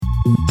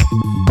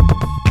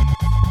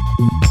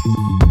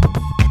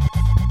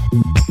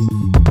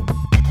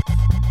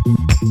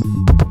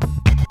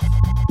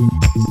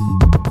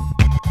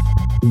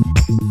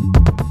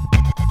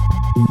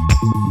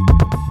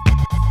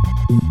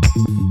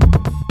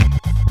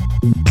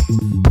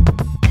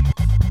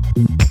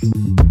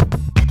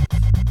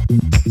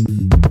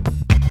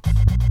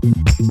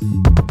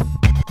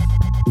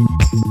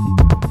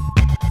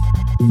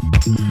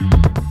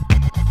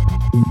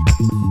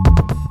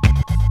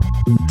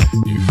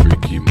You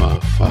freaky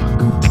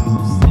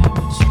motherfucker. Is that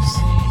what you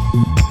say?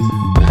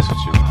 That's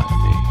what you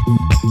want me.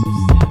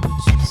 Is that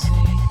what you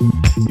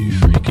say? You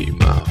freaky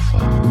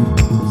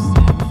motherfucker. Is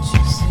that what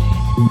you say?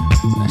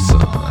 That's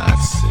all I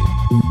see.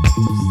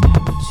 Is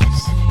that what you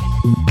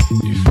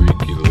say? You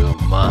freaky little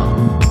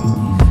mom.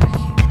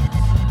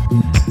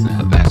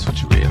 Now that's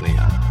what you really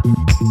are.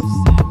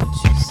 Is that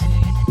what you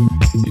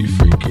say? You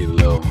freaky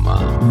little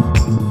mom.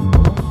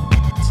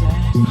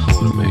 Daddy, I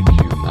wanna make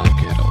you my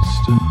ghetto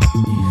star.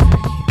 you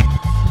freaky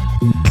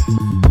motherfucker.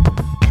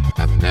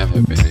 I've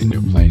never been in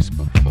your place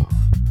before.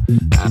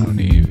 I don't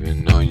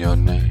even know your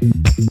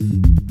name.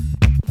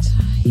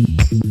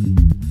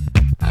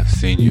 I've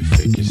seen you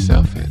freak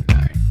yourself at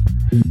night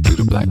through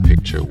the black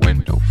picture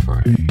window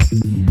frame.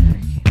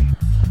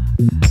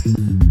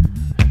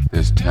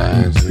 There's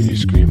times when you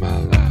scream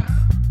out loud.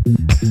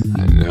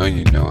 I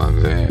know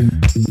I'm there,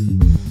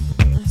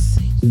 I've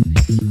seen you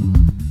before.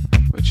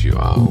 but you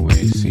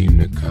always seem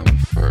to come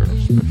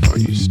first before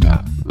you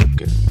stop,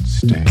 look and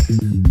stare.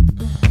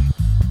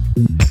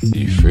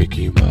 You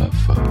freaky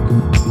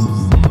motherfucker.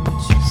 Is that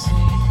what you say?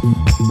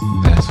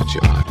 That's what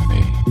you are to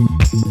me.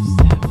 Is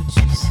that what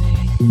you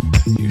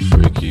say? You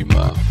freaky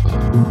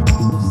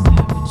motherfucker. Is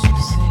that what you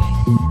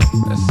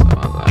say? That's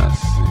all I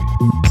see.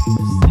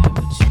 Is that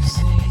what you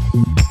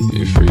say?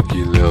 You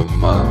freaky little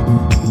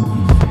mama.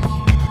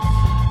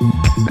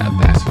 Now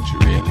that's what you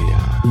really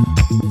are.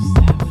 Is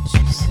that what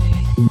you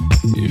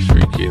say? You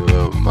freaky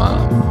little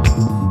mama.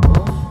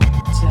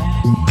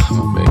 Daddy,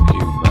 I'ma make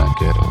you my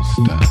ghetto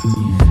star.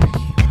 you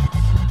freaky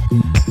motherfucker.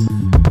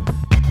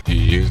 You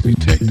usually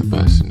take the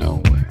bus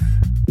nowhere.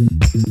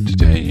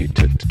 Today you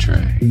took the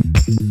train.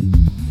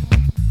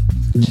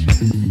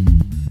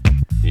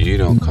 You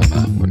don't come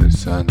out when the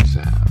sun's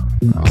out.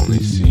 I only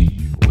see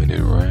you when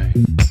it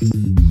rains.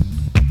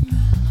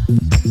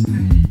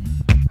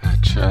 I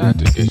tried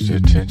to get your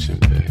attention,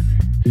 baby,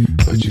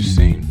 but you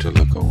seem to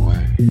look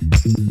away.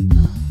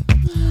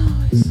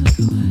 Always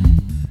look away.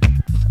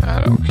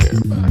 I don't care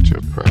about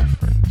your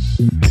preference.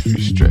 If you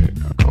straight,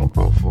 I'll go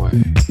both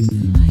ways.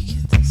 You like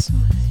it this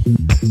way.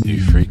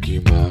 You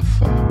freaky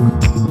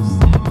motherfucker. Is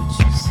that what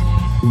you say?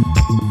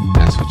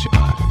 That's what you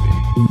ought to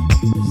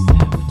Is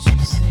that what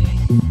you say?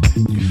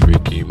 be. You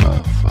freaky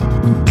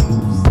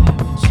motherfucker. Is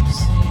that what you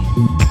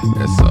say?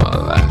 That's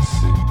all I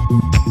see.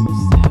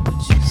 Is that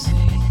what you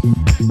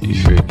say?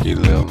 You freaky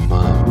little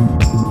mama.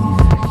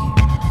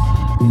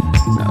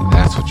 Now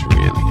that's what you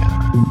really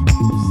are.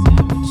 Is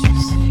that what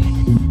you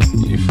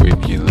say? You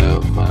freaky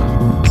little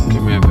mama.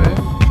 Come here,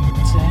 baby.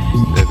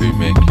 Daddy, Let me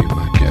make you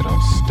my ghetto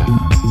star.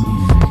 you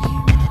freaky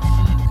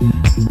motherfucker.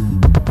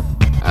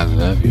 I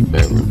love your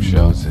bedroom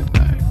shows at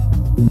night.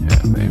 Yeah,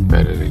 they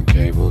better than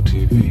cable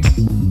TV.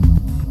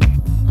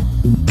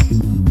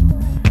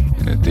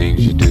 And the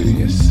things you do to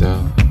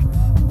yourself,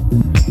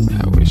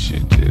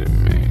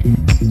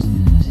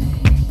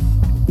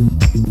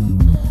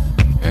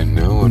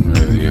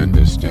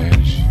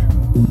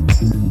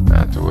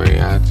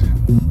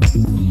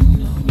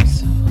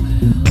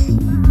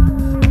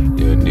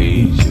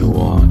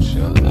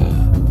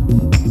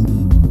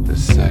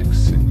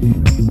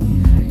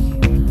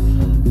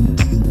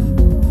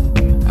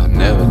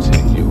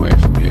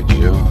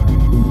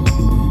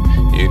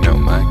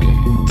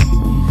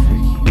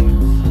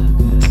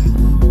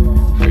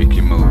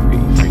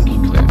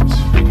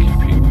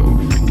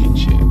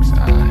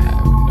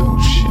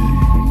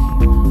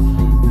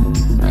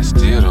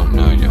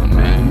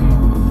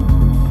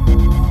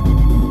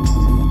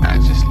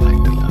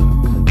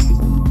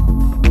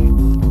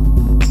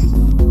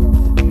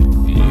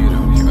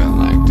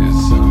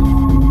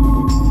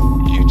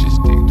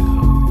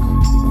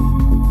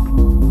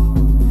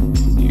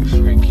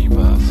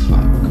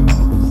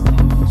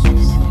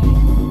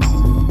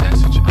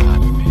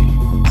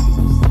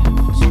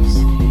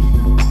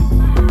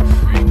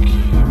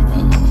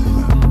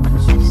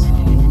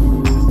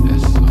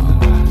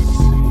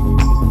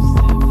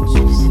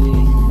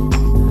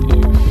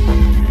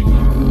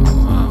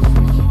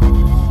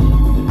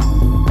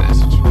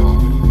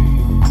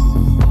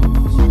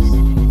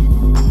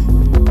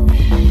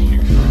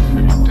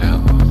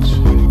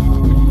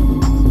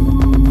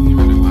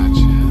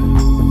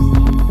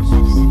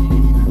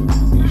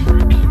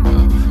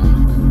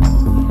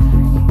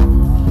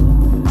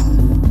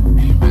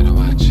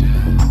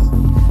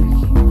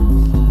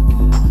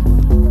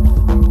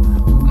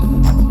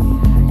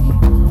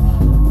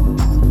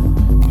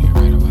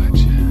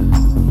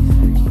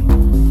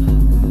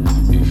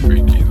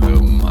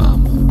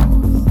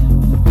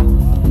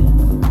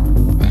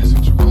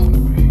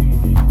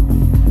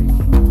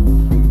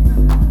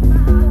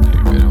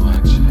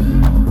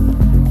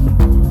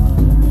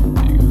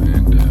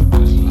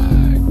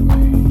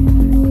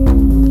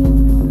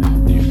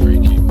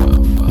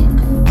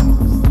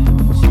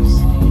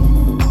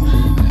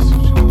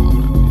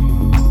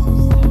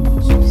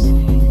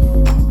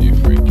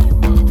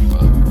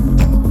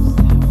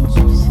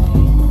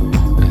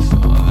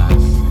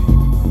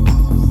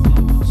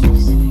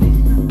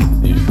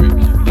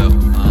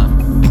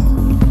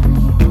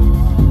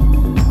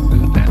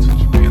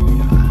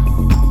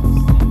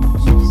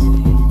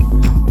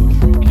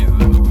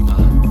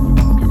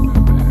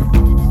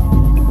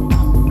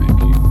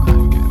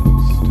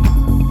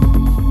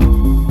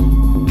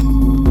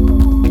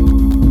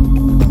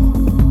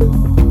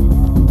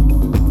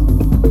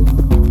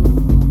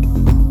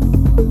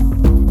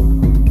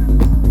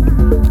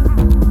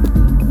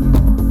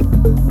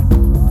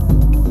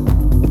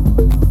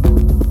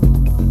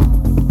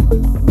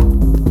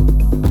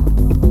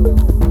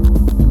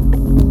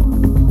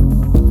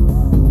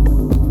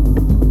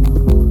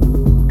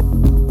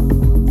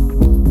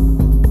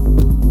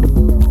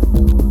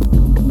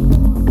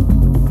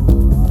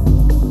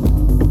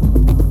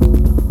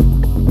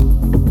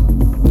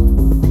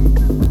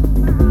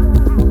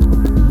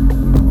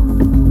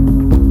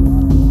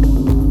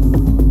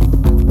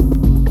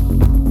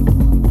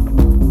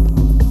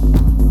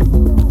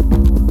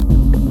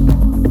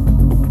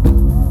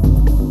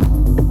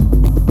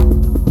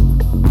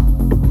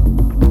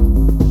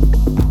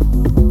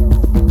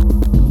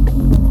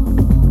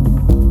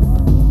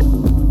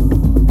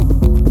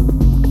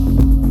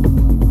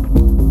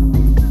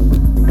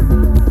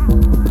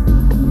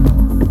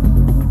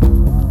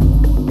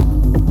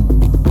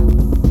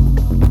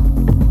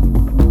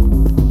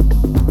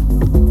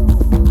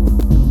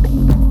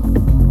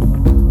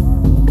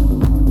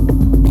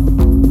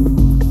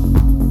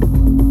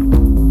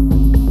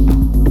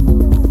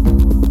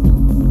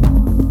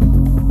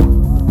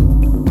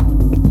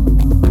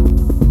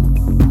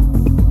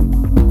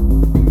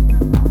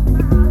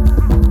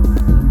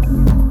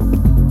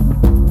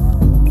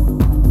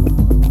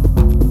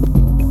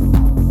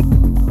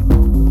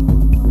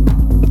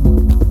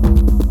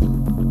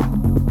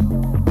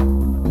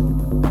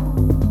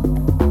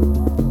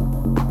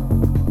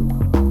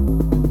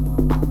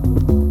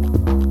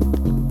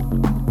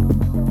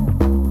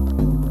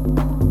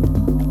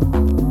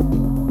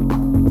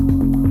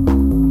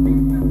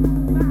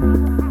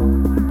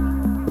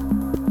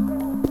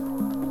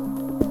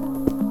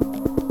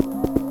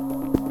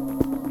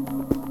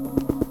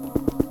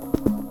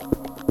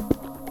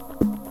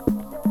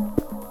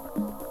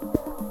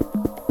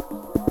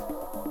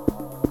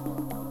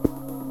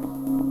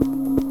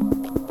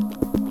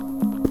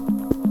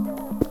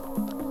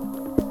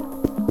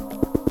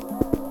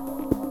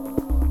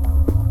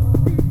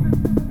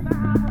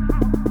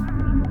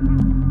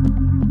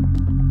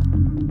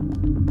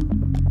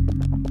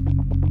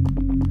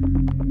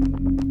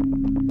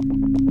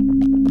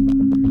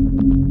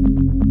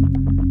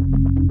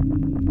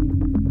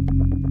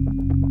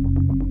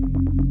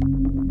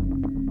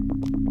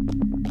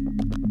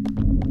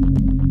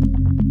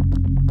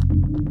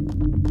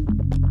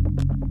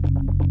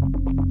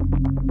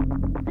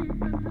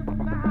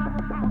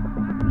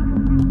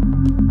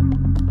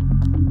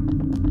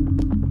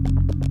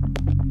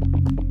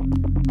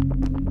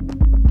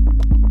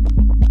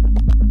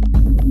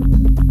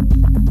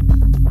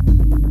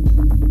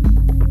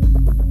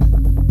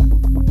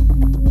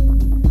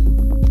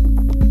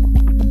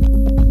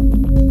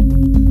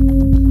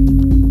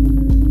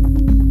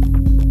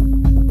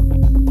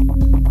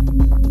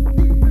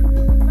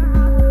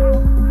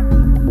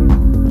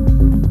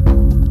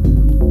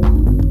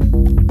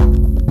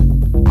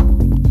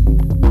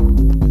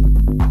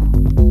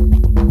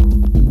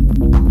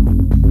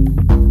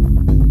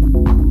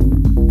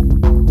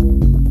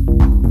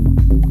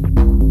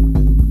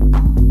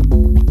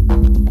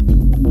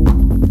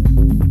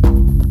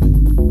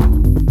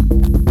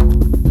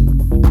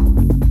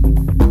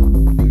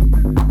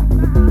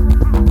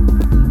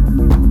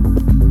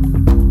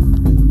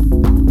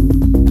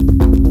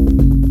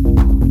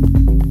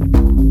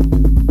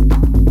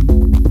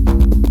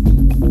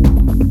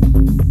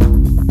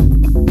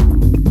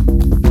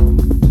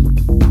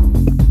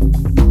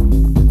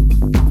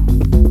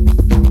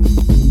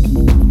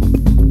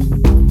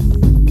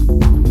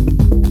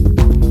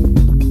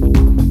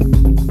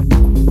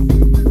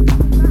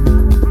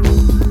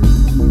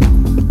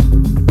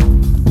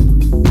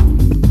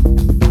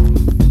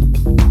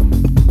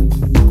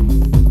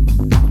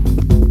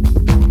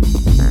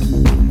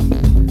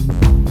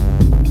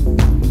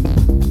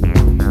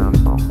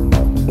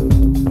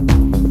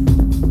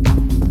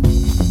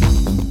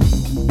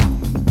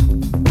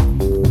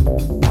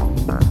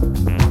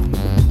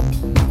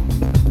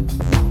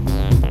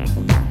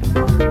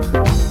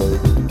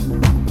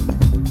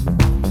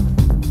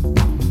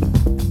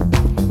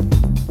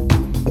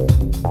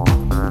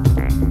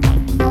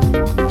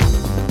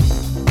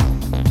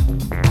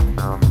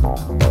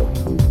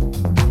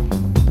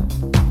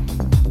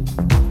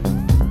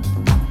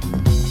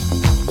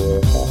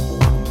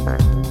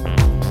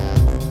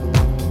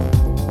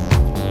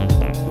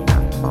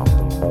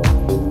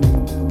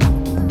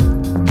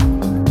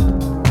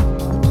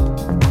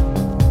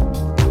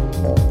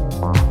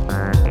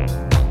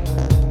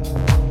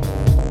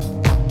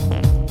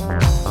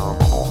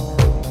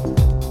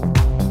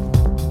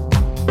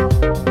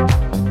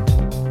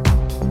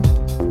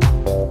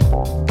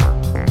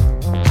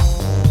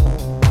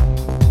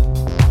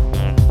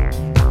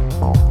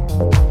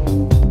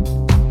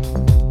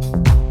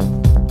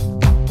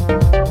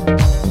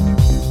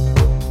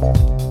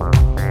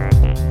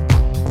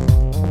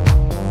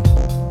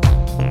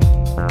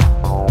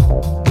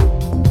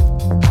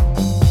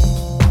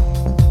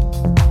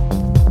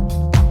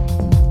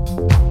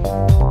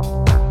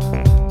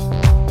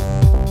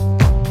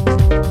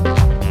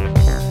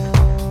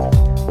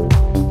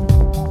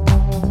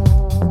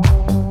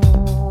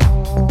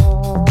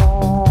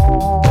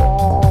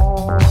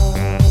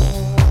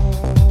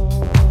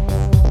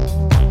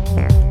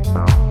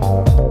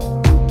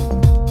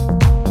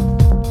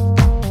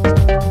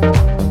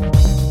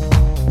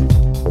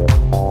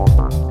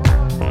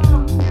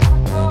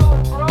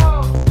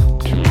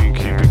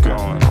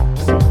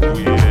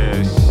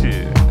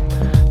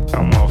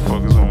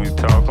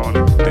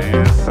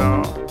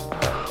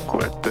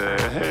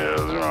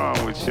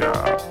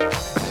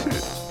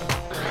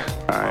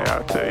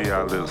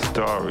 y'all a little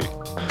story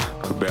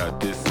about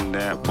this and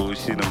that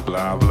bullshit and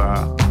blah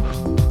blah.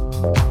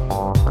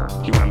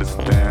 You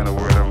understand the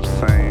word I'm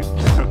saying?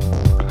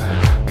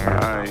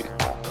 Alright,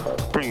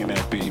 bringing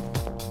that beat.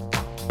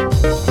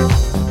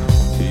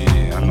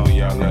 Yeah, I know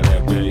y'all love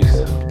that bass.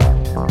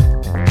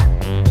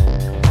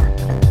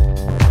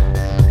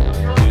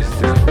 This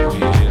that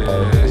weird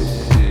ass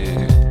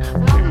shit.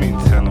 What do you mean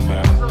tell them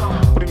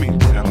about? What do you mean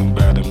tell them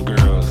about them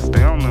girls? They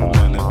don't know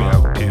nothing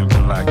about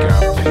pimping like I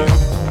pimp.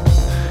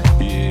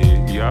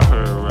 Yeah, y'all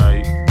heard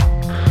right.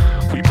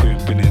 We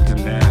pimping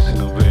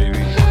international,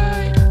 baby.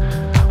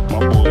 My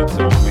boy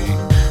told me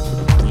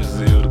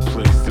Brazil the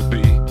place to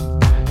be.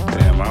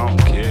 Damn, I don't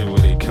care where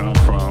they come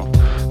from,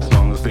 as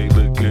long as they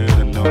look good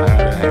and know how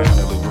to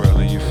handle it,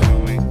 brother. You feel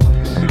me?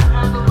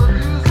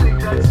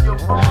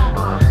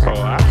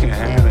 Oh, I can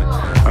handle.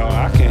 Oh,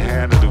 I can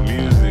handle the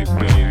music,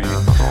 baby.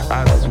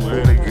 I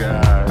swear to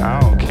God, I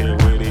don't care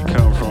where they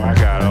come from. I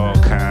got all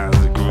kinds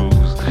of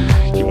grooves.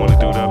 You wanna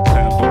do it up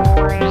tempo?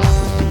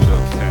 Let's do it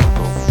up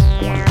tempo.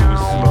 Wanna do it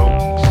slow?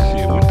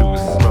 Shit, we'll do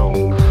it slow.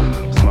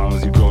 As long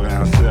as you go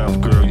down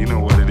south, girl, you know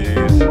what it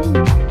is.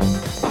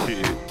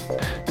 Shit,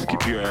 just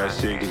keep your ass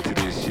shaking to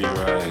this shit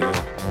right here.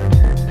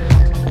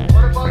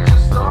 What about your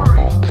story?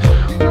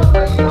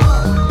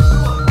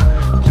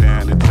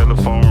 Damn, the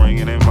telephone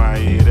ringing in my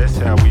ear. That's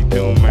how we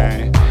do,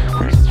 man.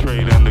 We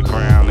straight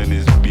underground in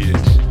this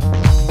bitch.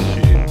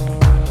 Shit.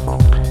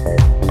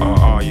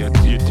 Oh, you're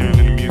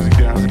turning the music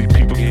down so these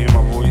people can hear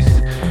my voice?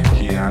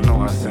 Yeah, I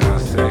know I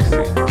sound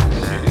sexy.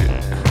 Shit.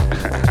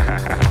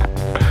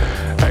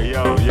 Hey,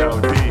 yo,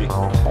 D.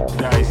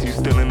 Dice, you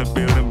still in the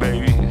building,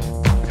 baby?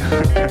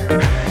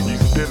 You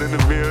still in the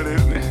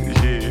building?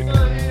 Yeah.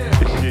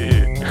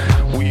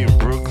 Yeah. We in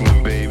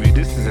Brooklyn, baby.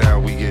 This is how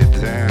we get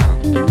down.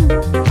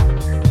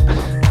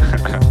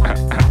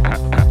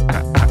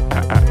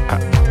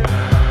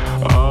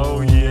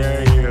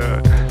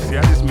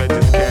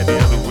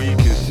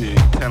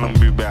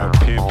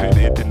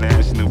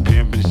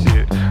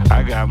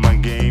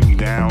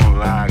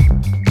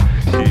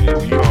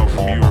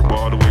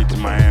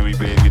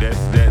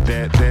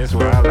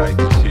 like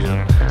to chill.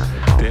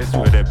 That's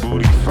where that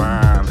booty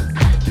fine.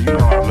 You know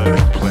I love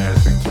them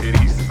plastic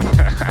titties.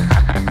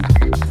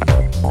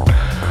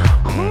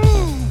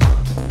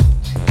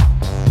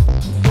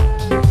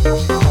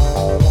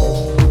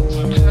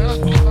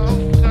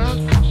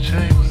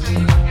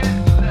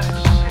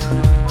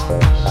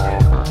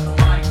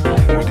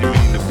 What do you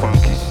mean the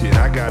funky shit?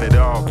 I got it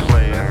all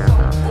playing.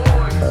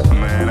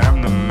 Man,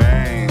 I'm the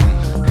man.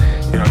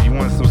 Yo, you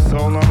want some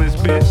soul on this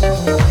bitch?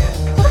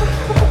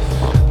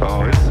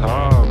 Oh, it's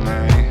hard,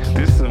 man.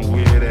 This some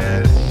weird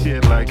ass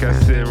shit, like I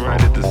said right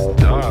at the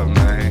start,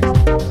 man.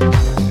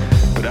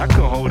 But I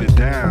can hold it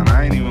down.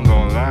 I ain't even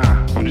gonna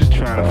lie. I'm just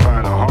trying to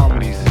find the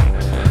harmonies.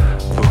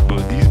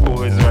 But these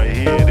boys right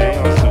here, they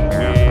on some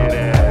weird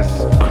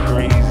ass,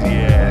 crazy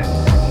ass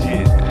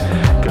shit.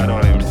 Got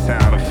all them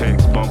sound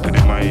effects bumping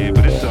in my ear,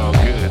 but it's all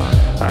good.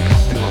 I can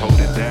still hold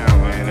it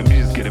down, man. Let me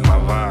just get in my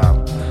vibe.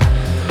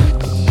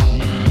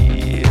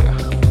 Yeah.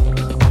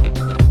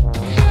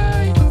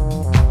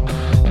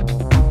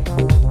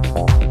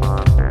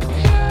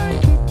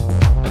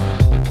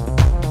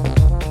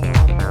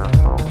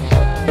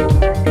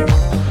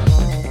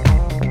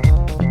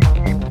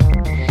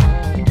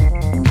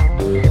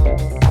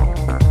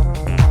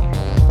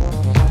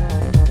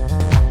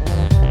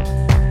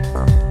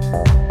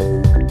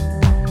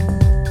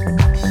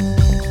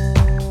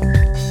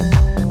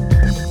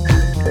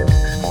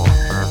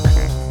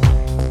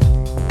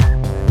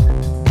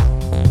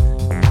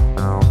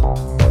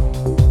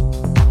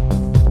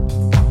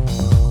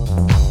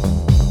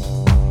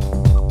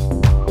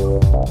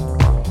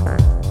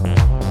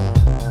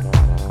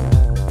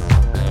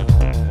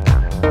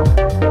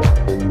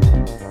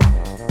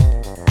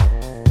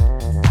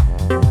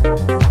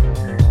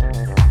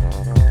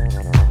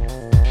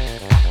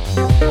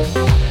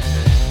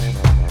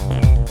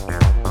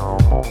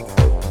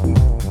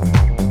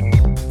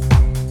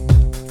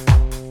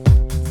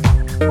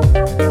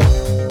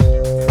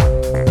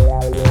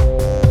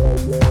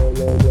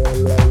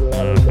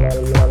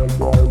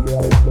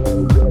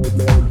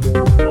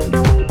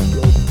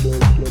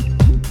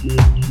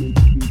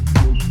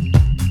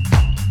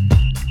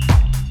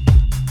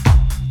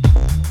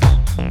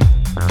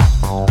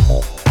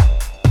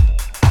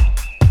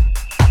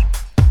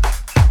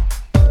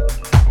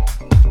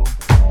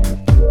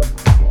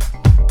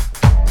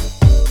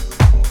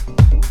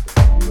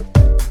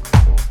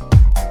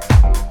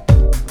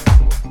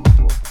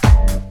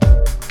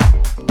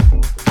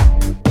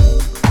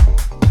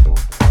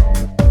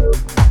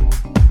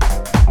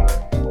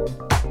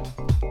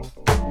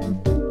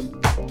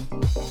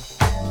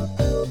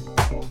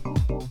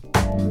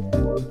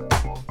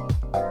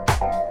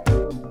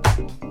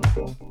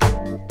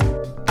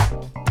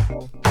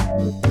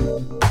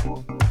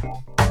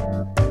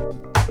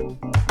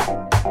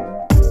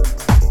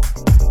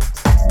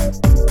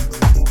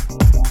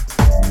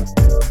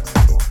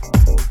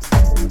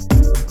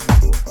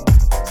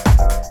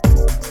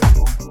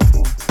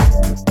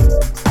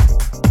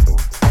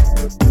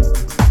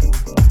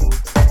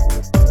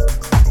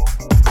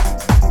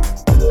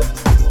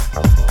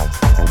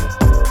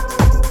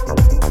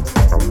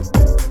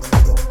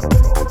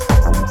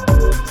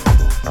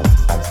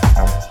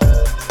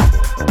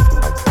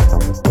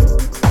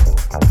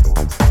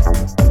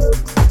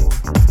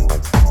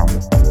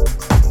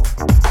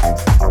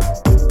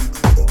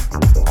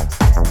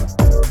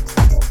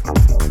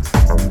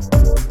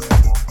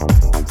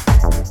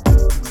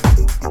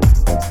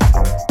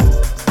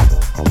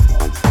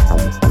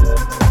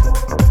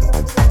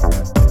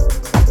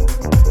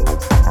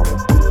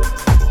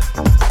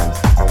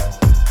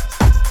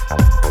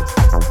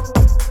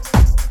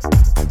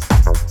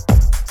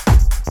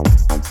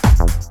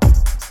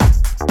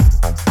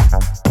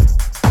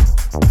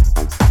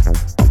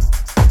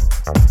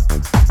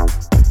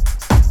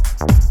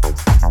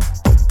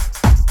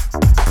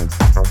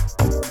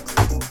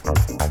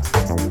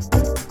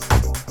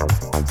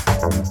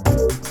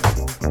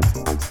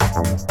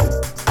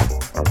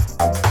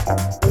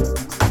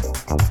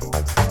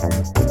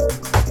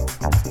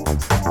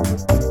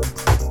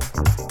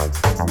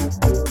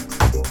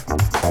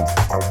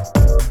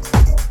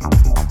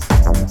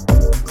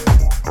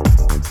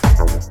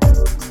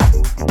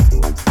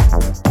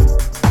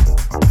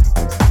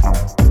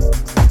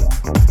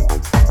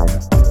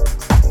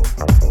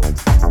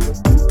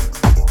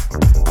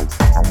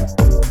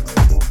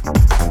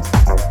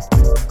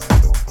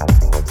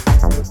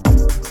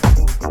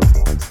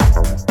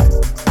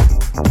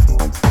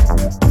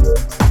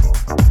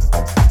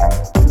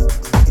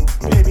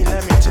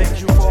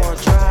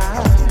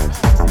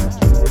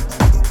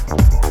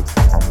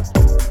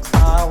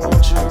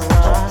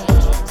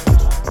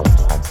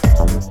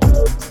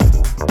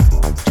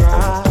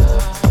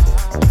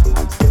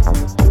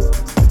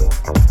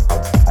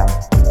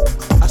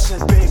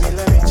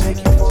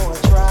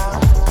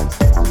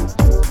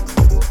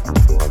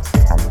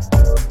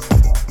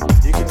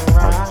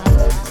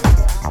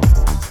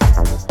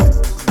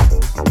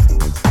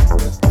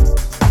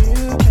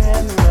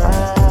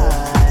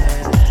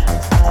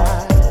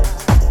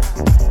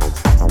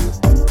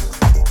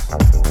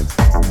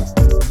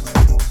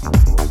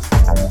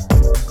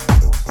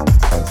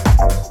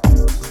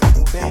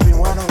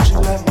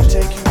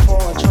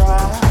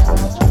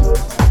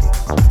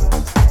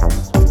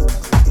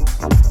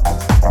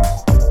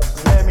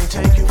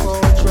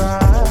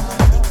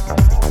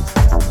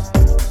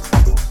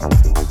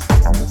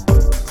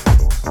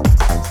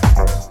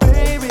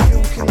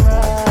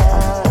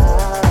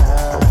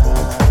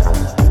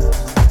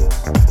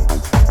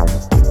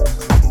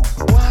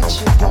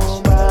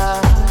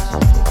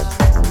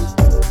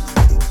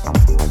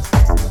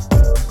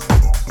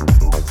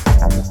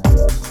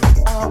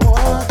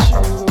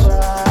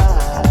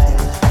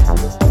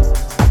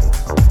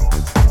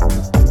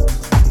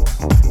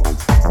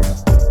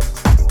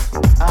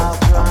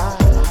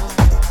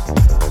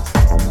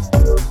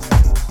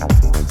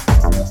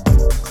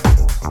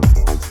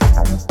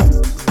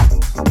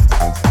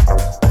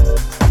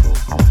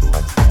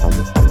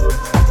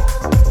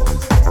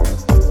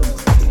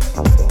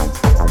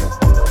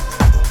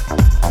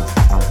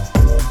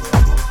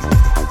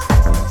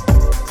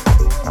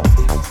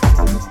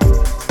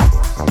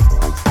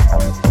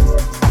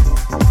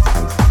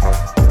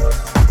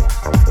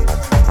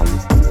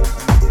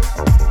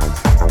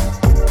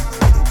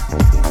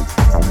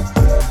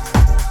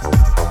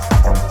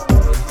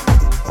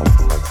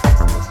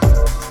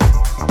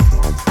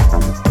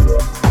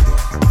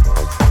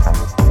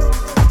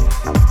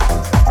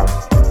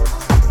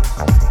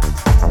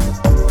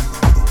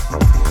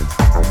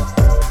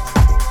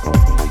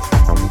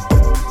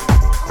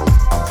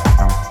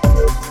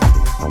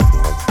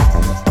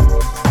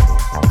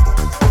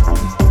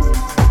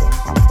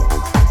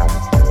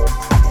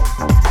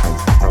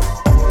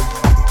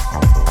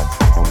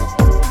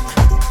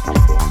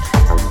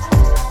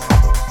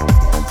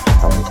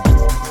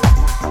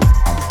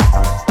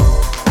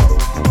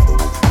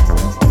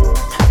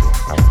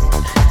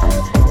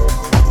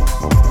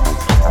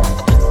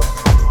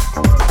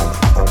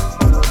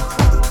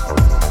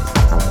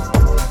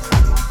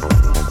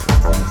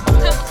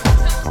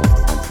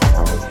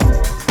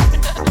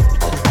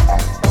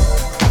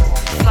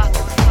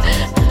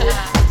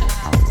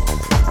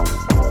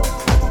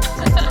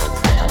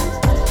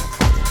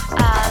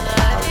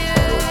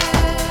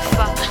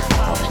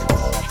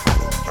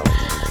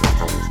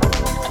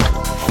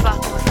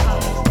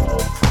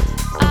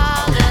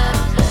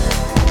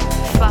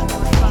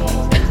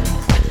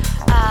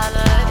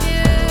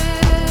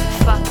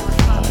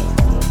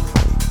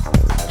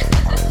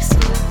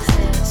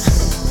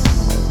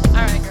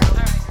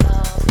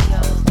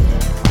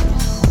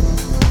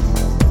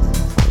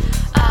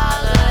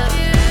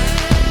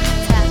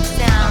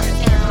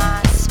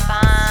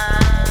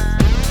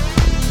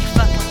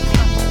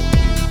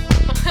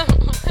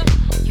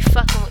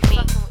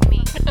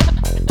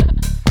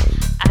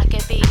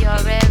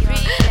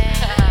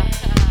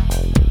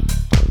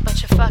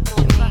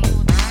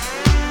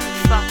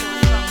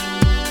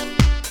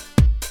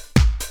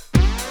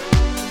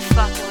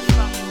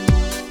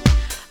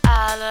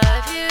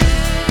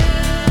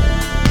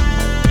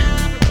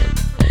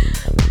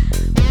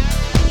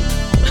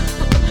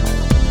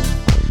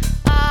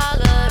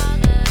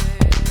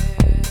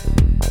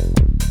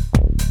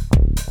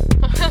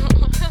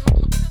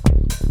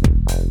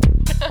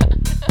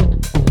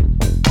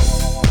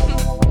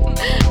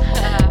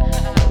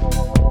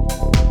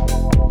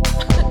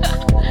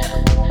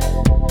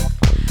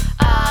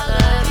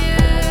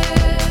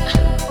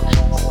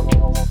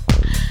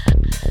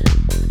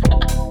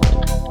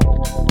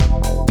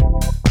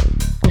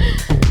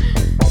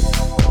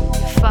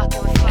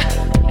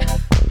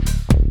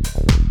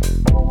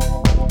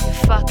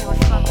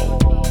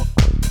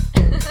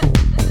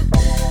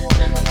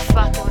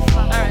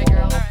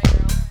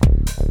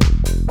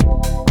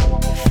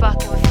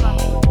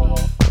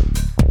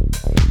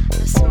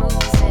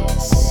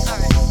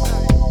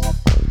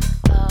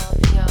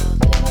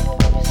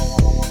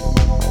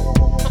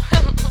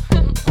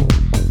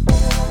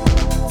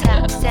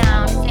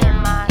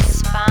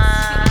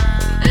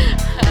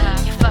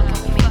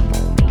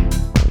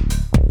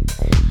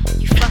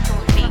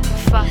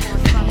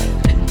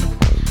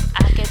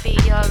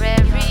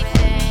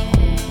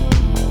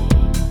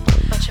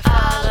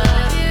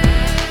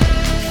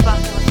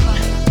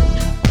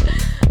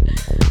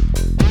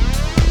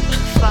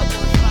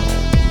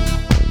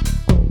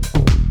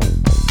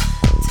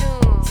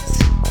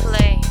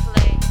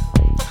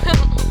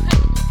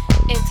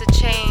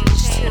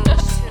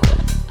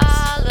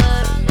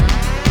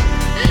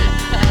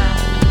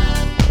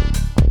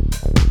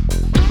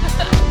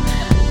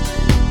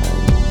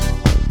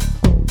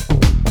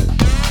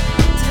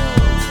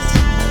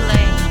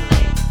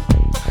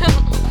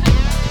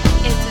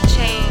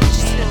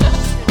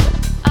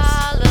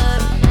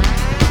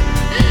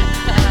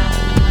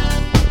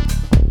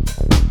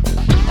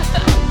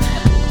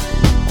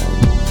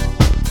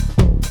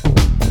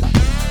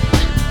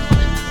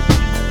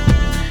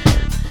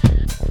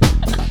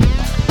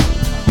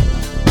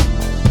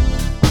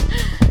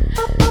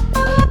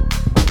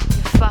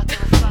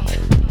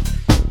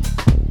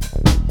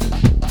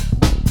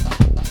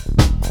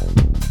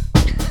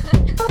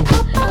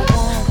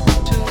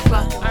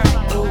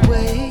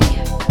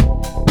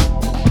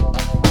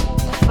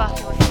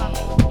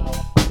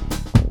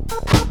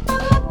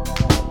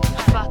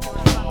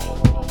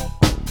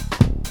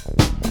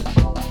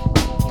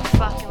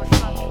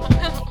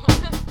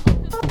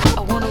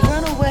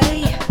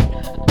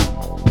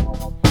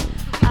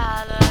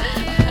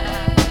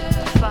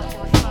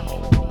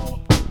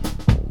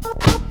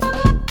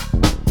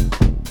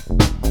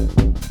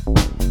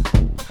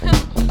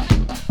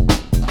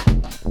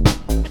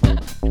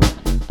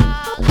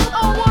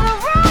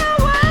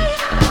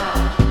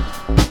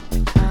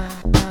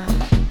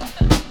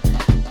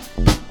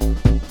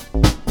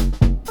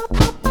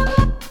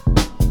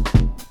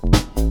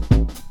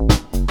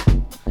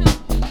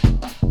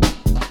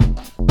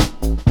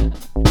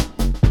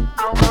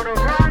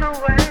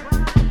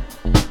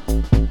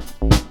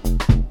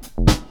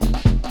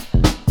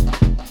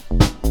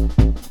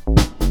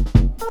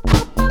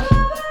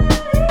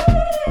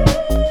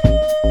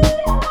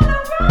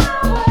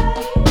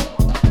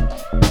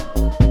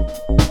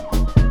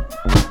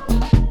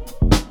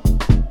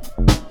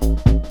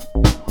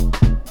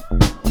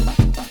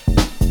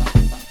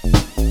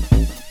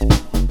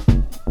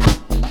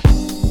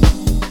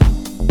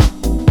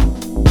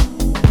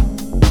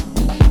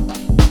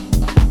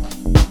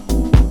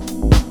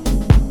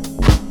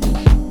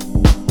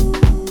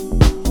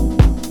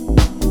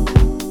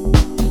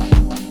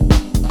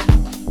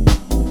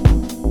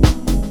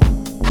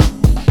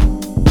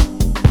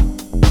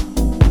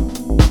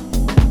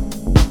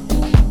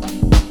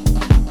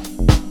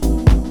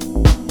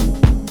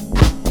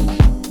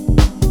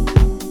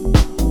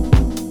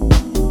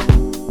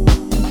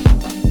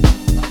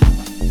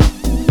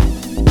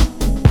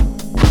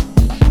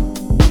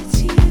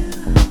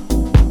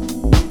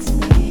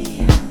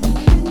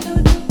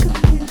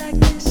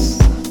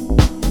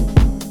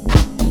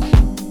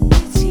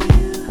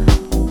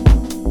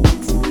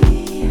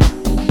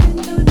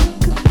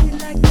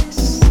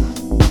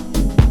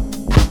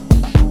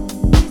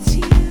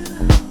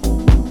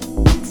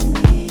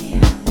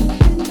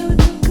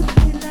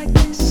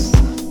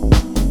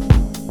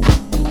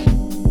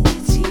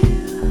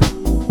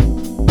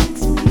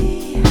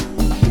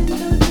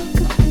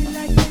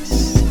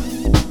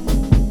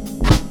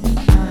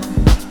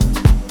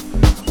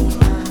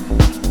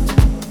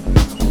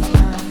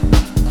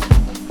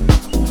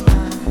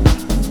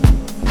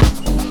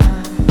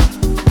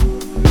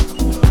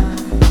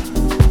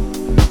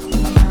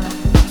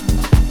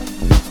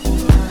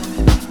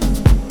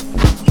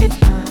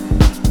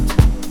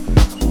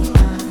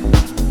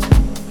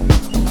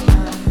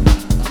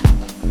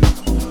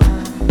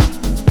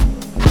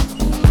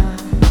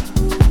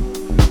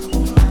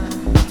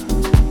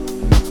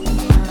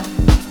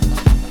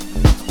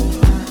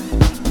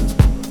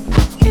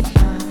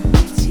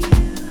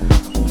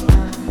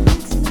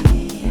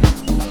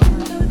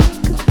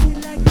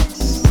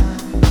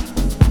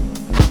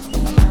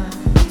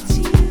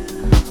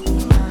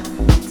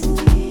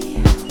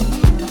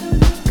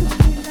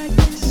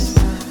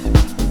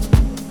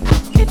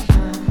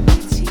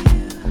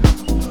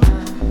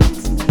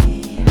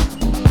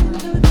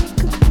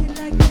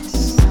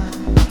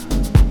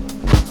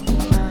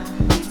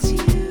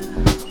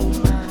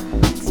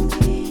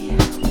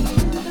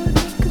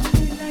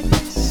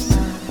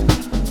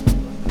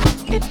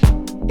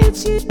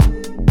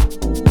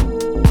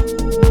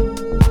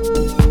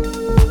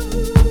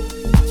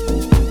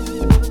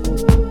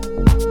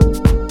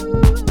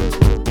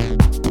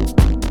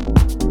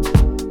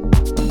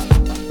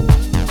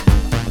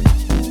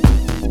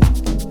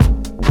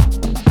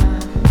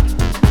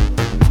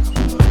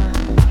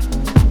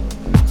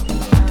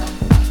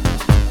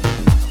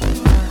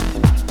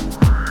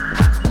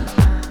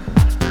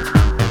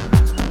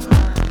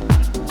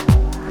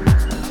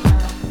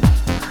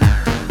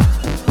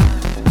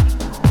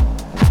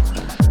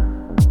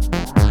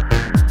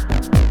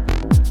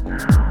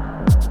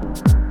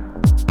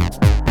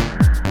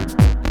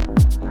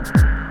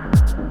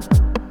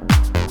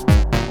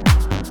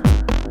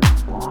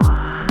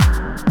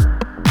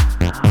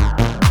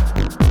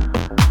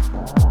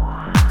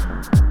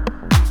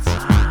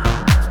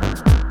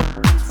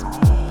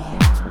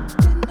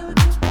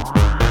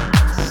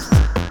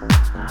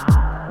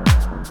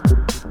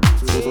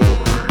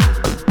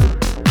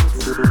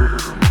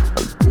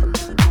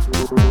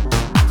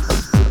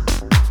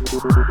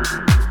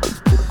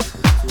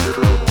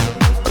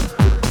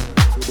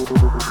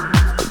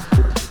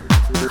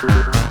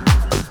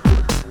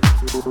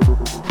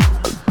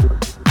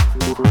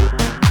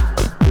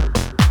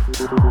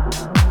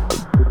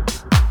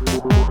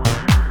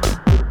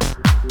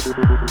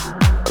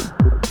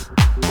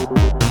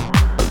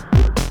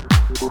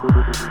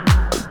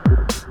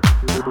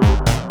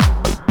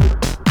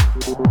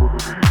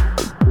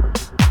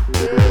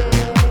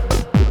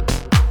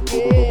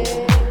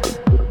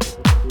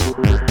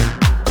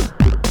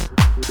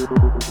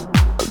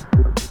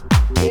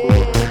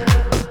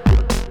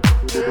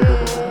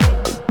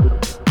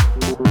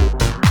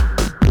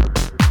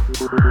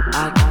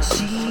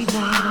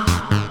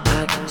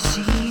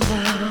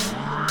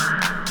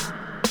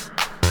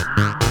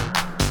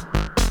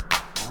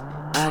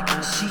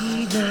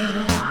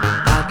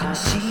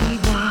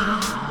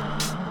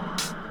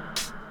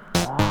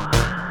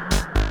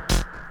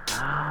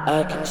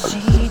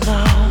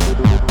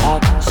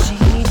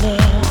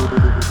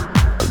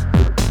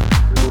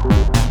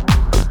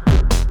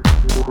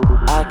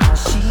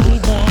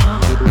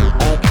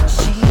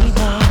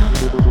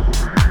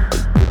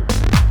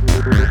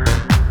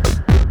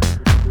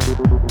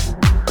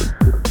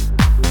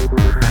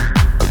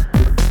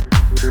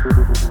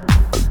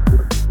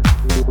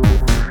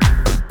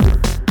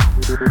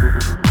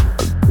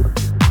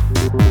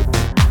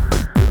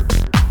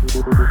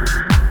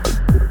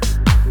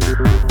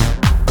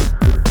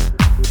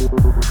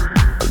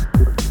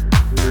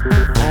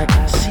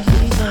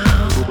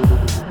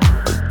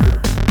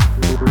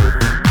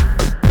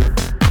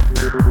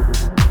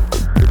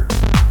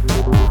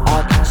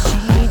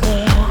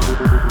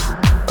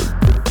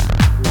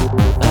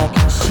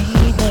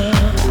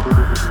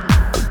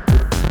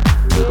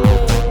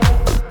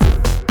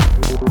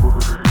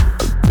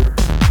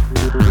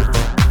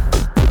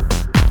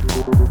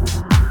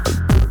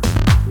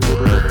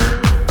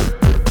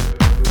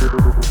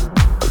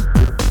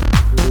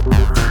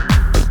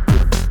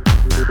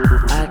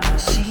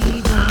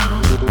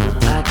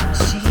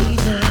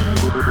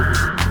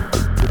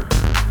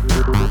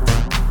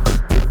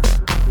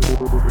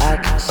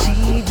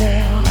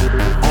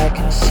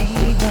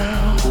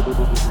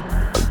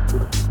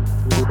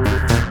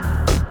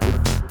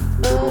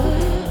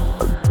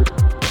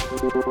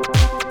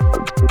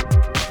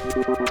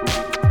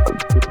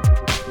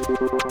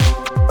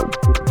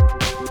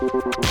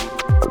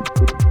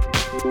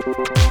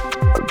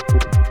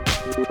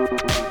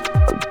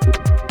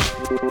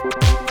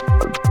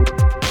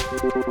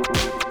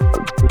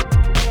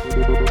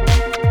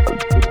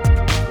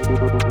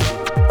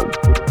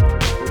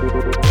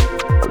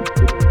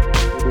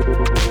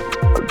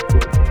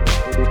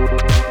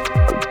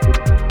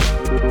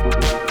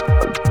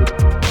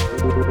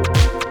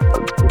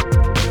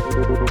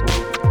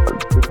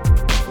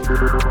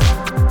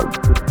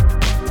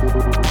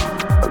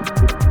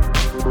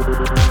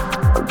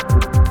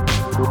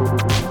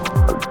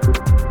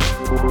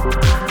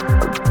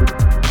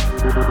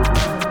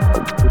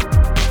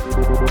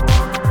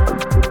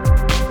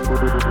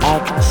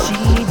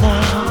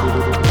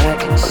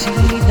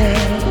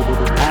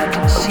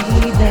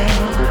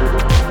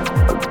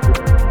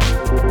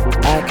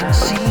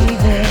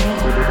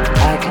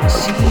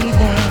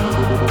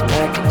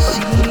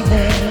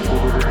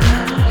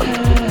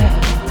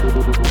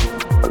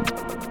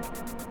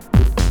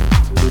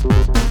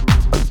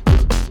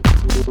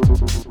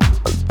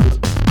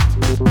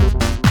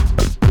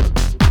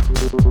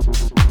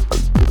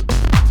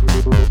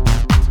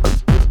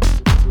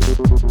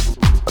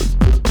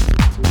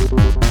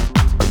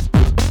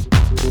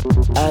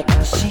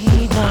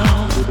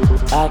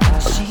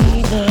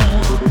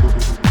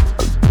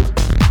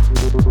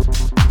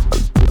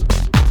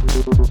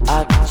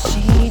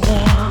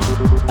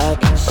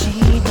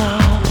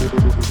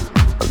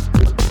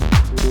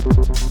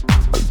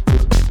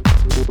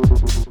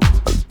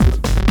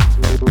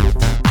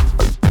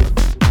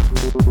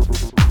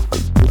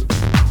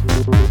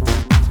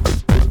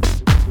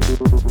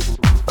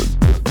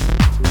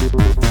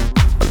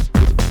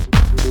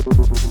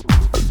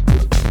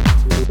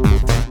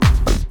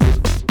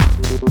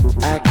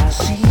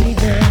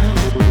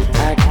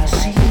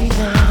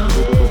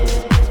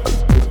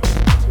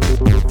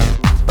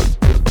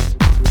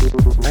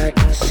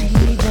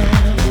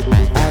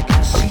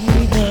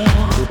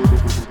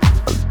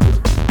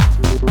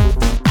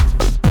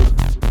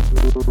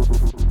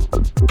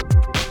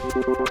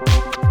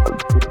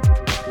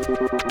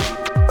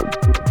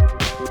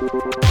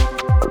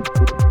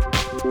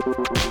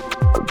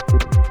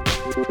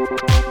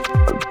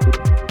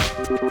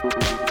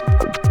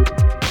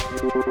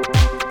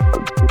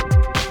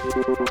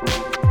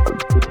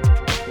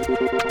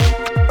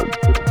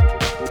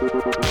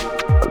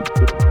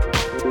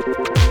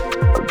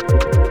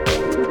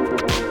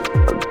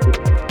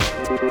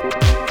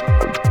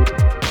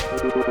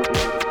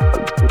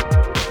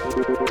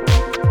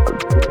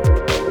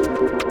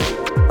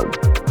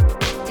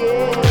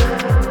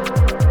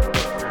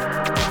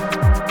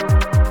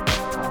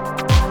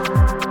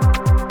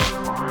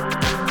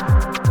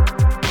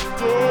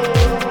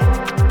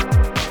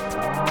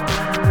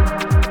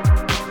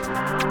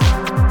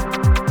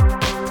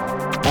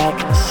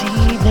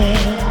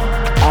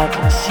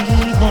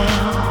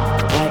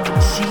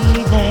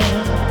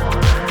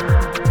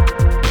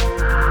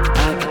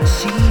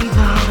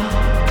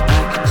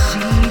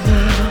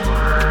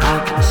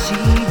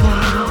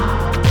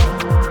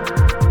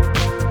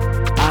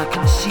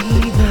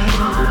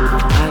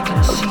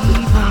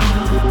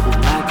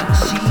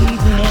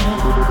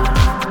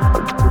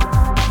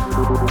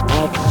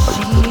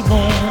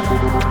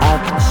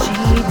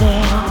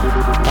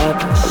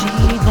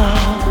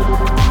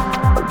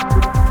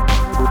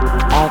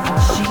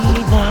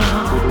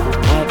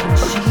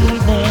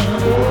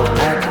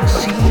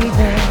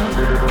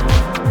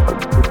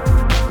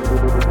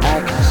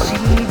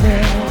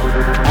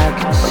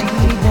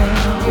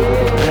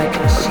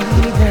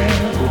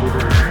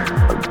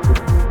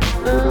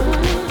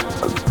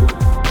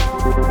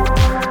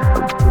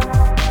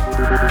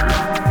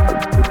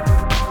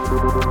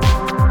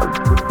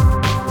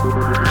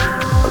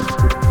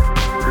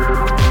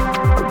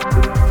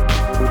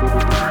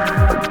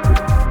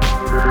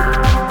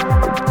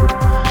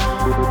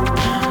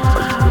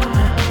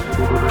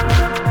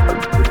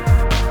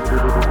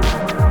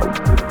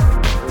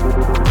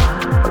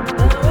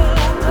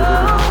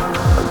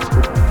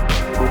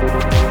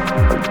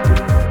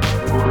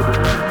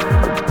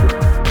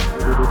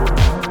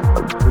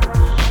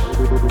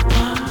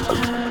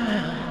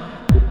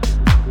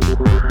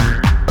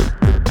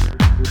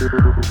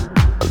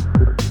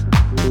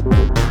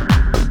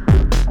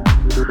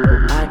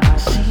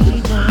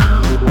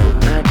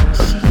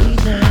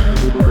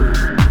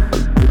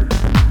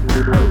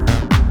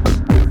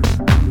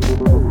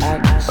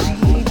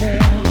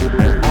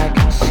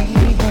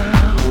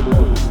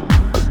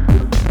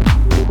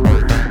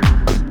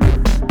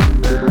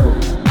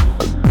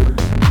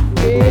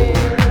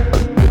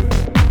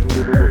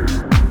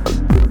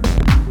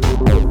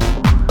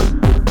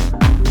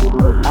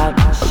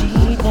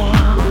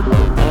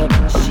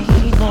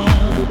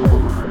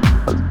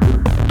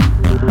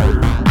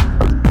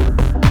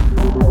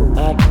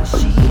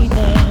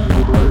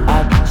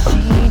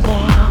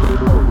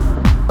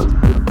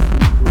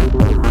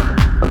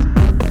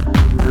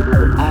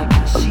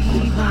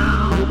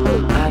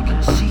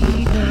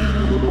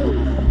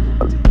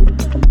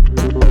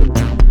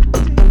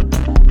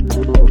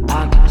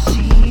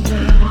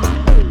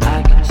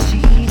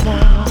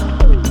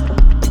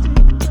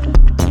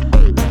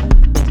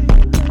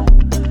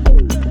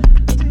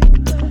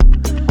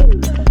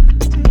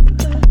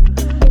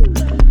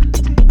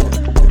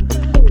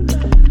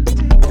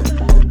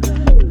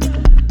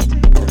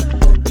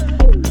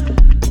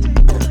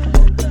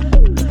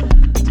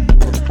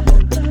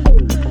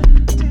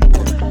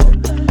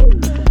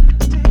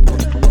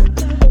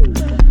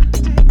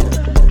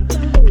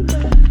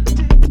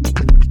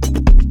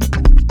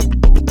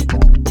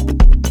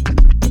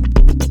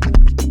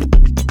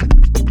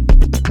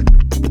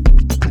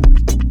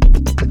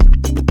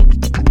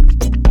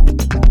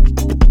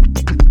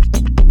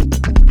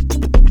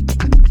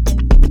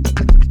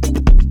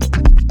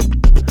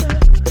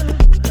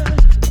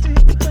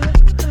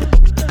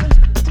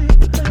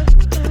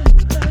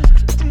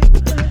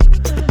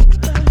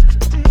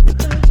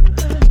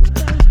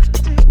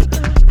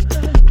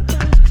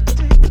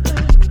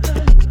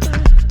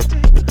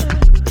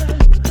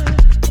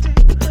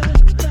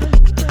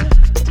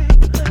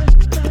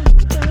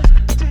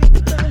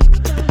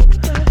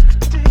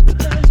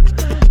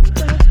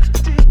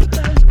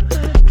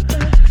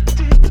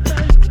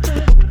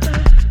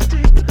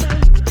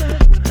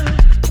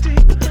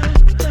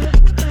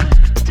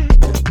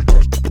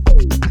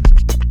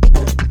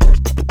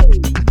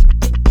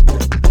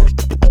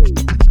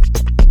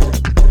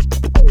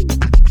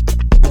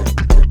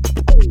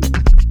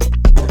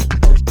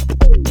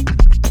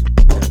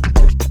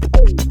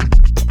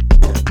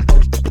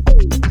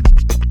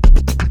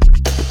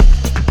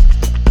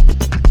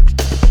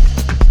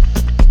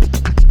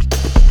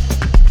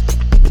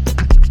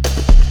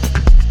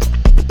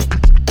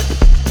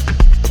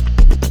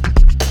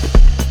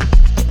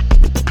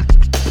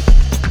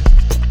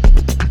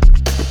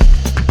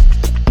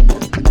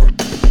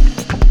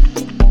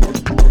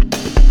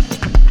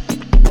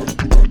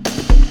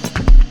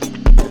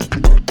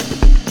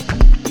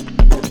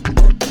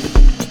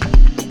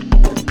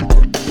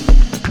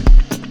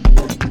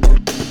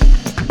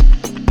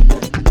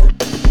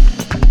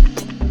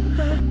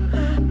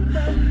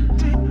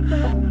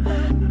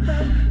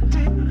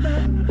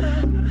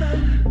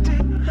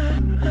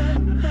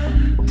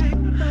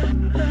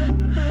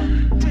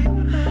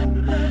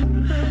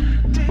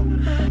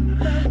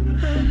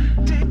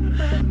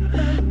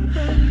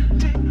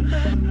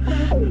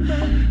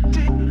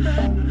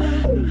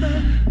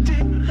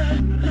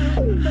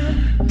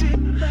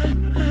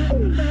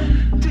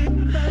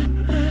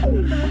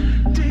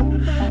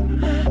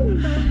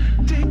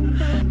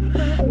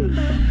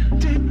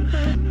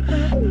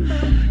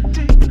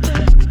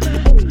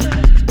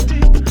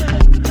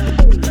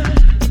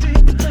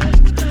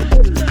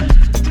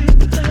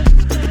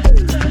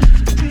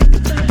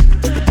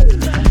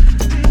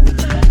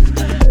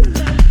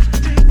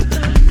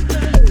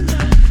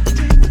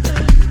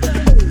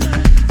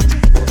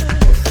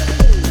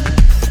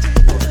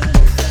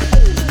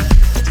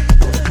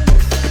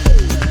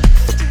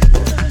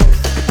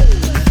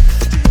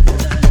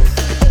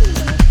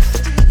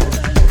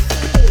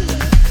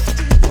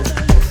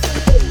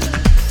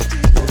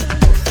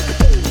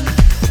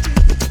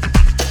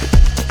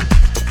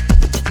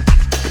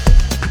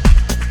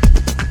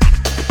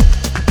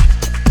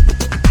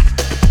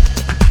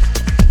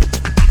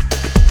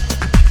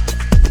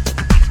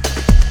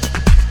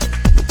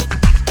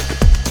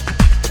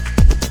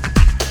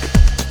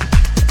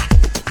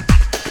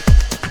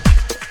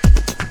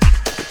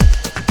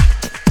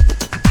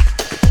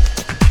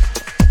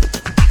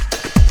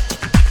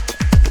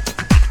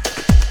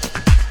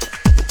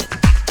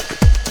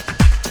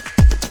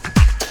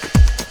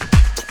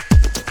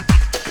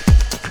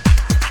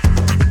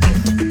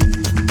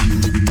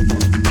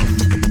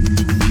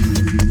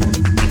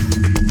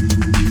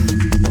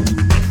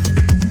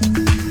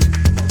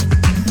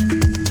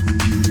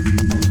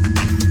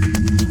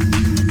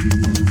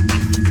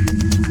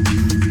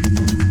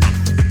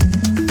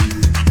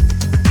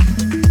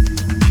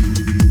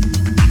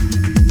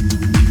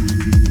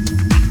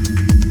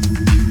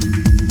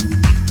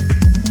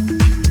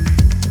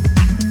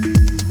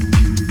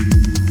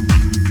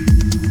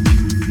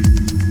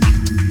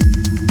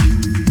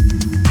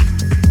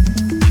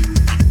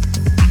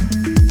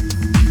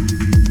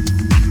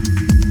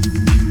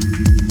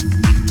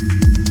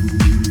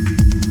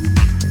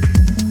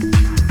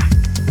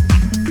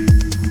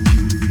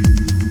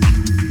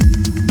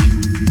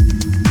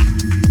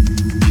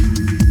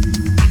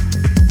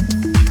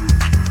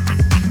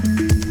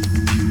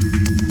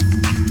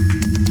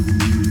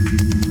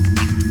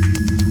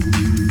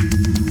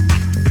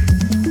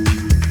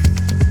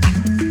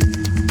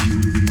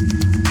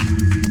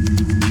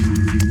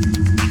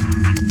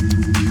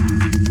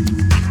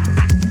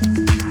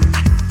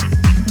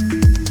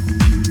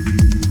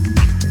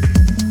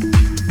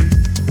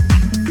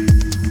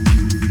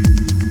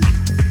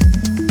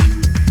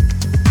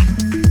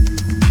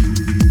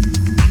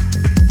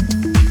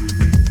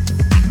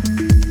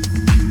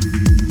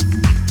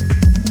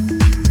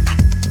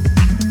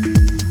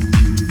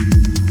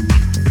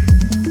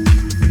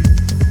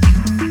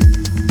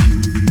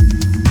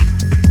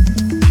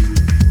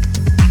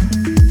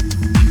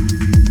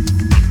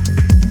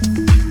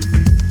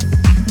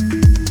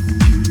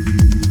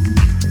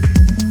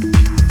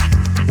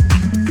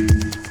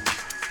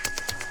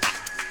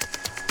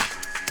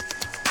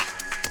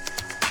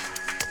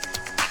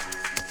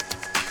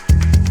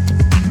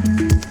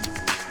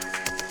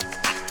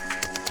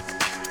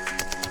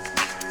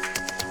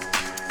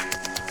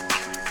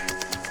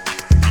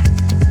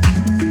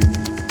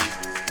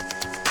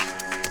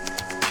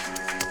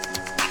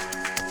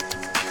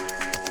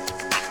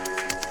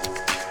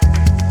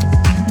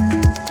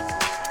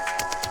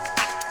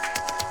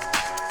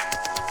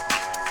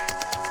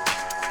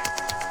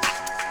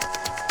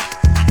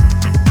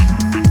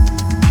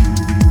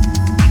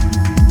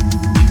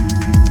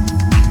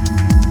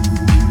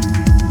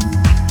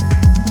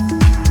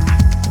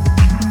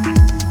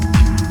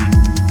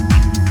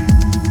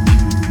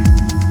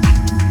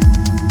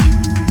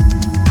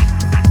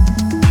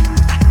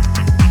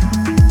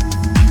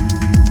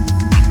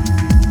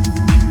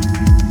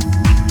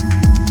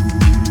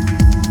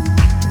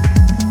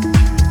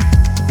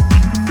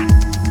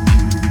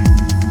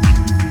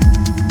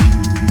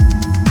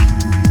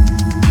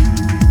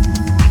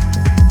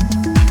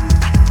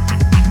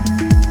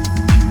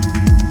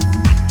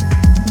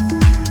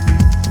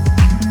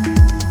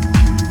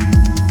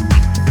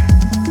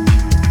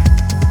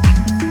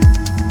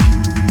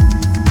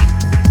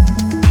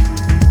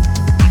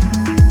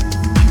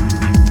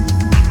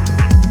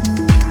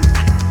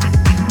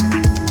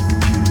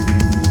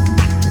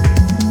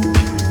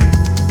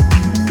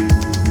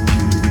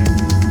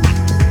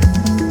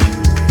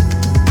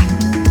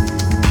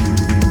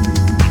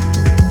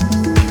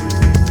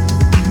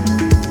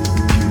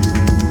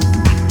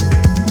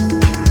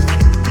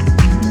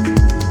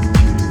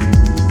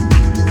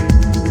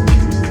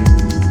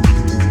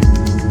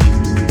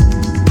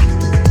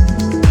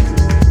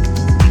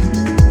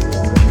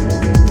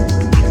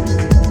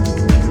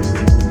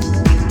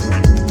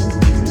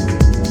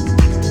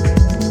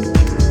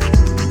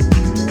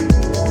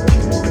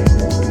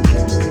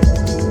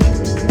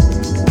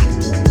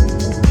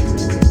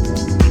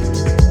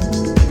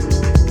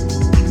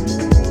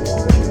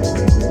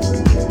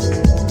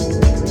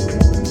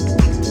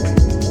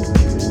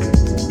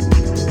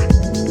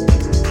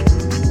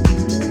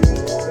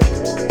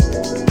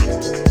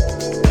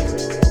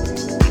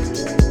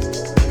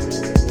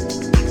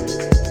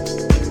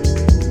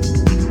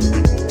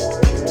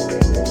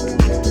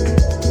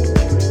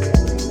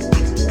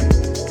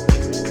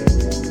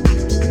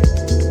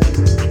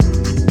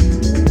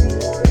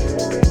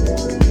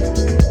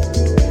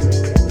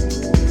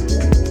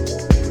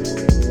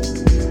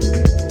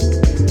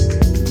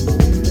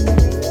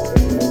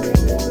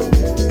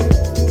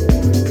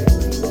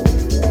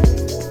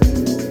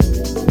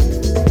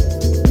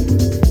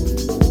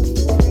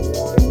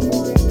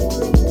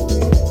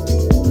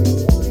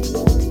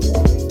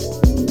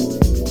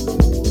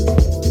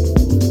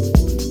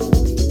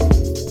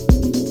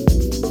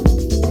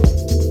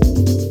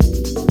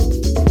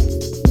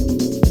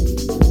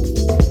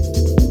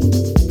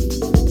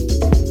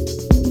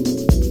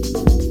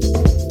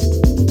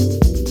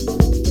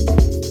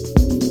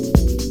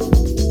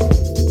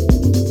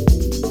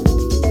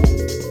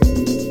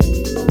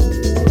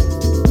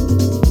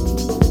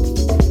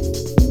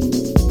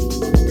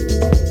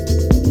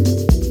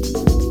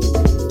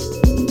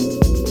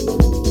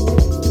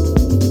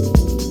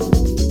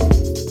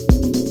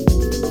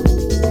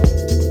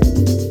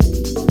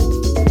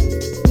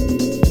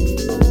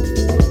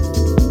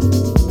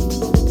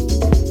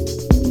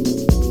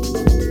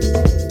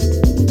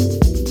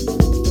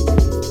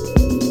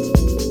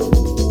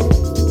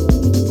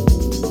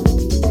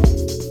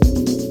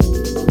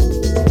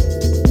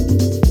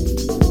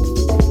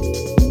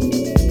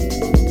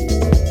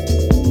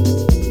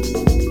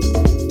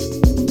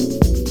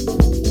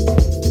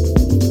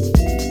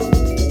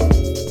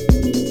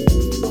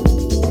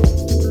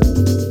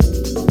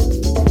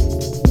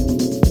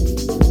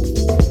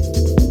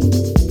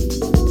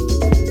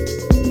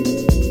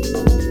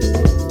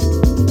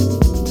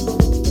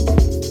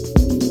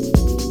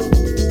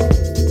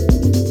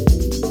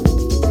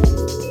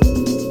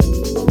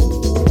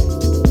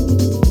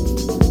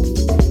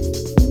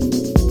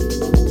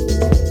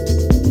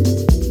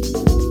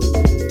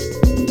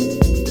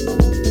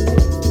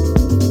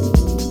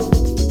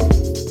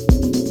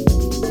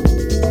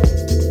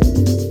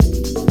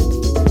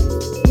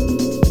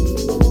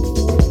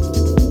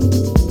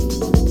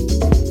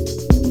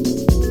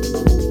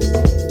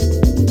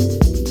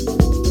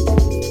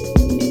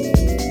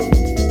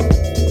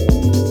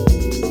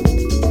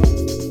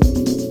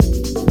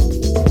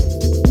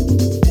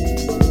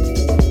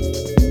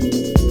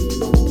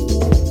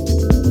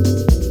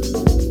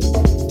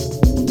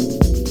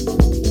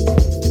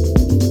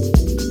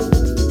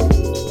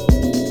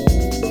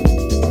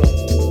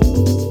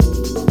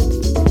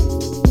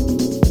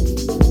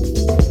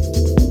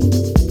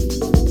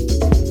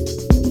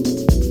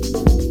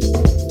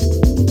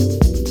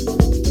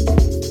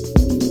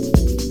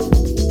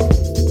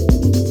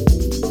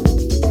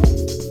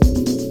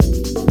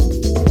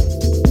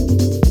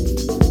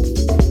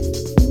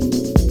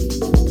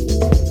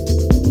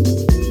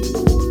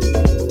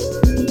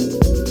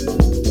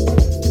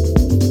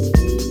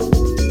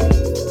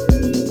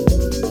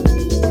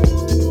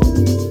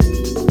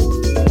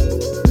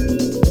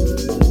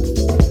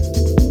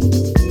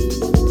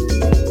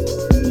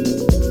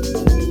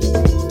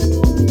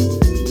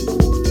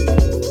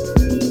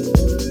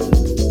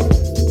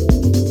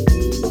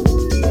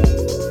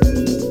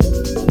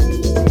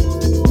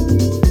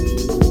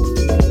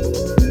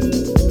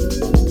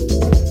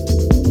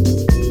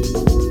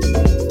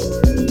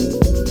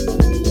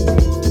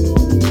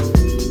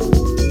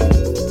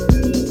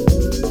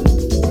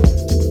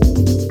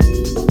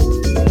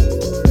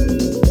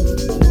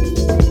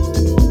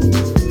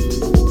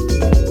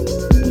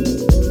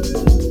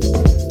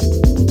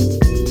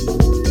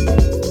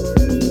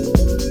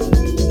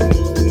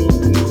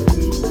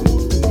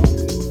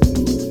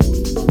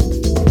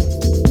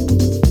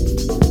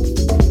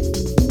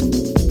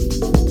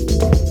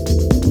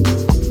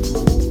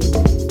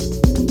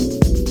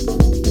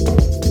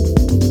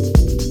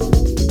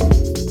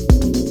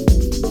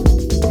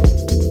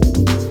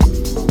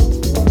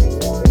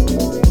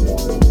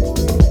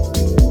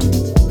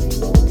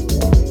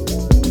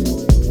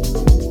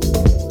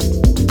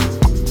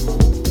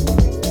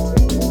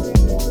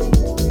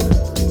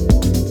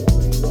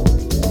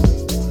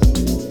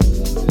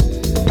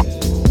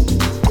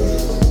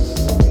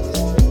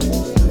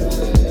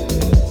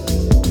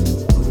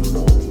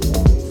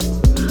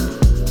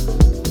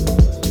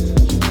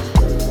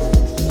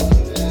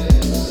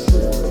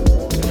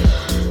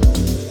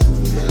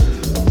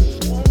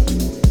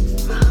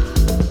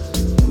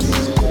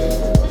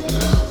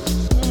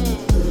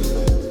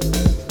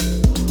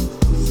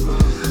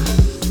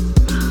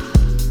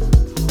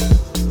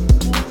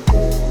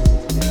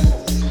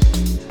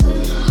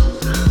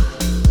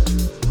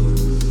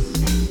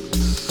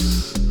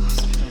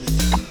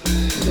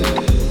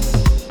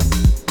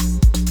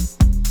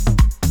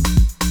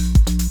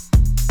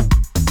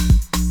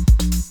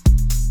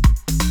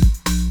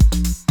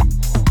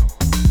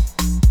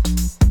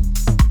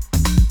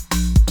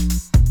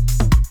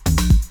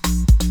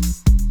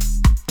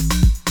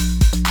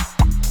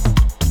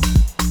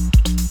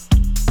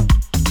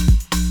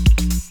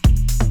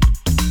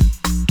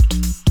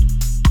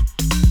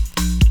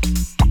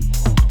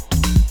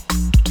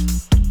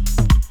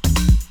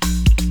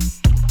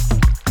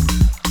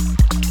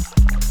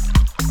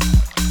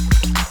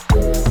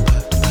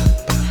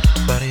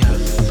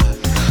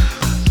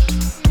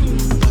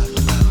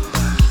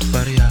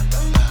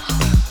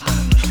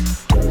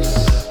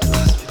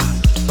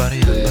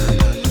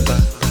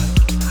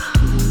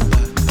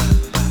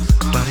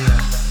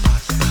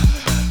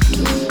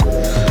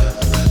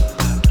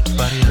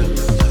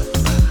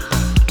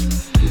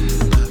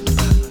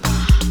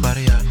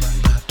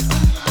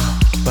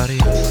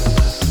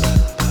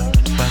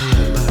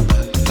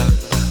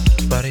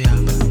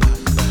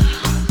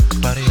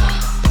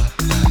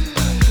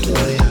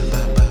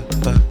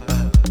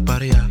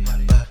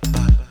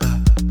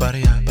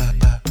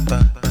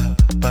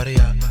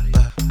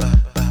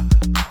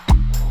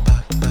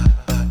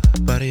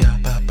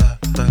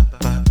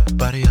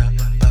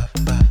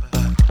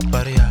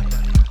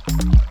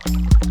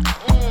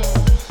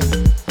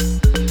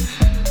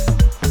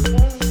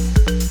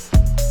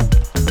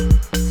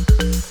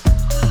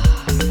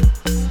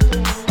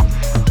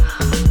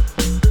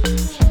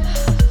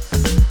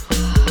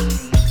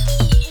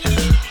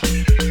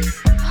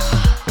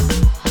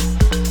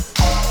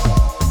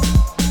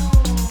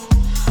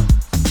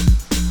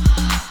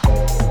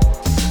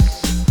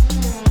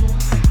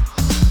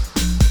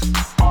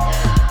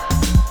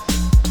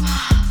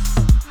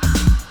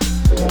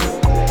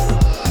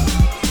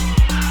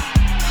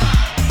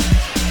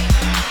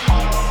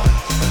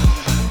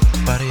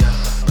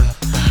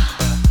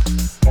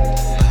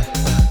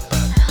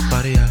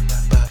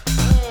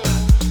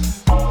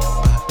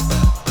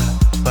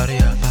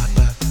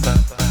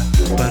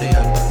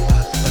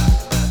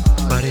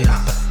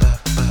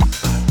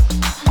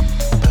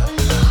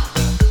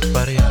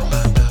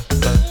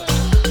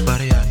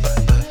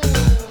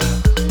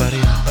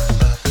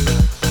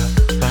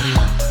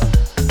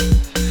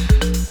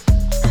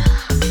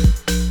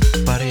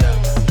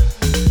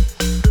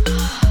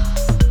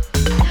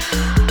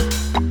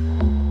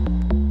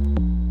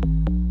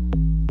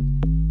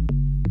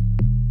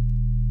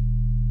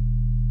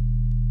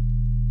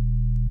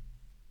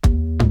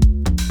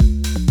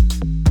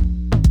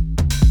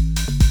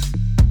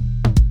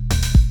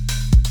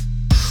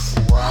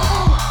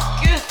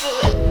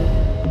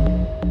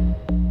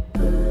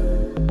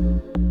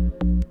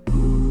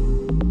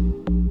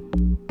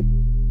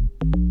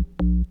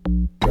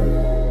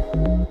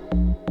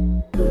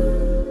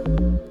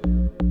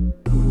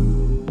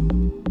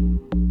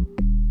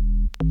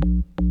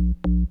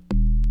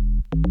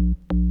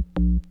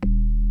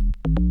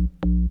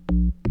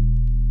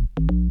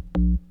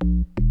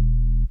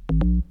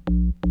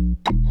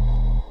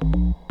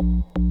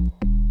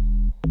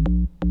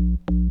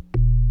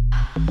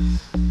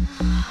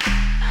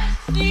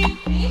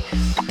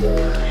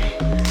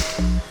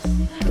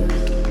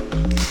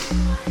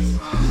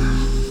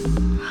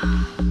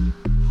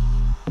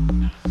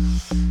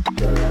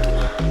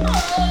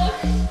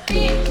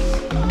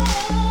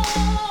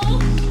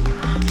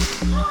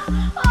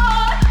 Oh,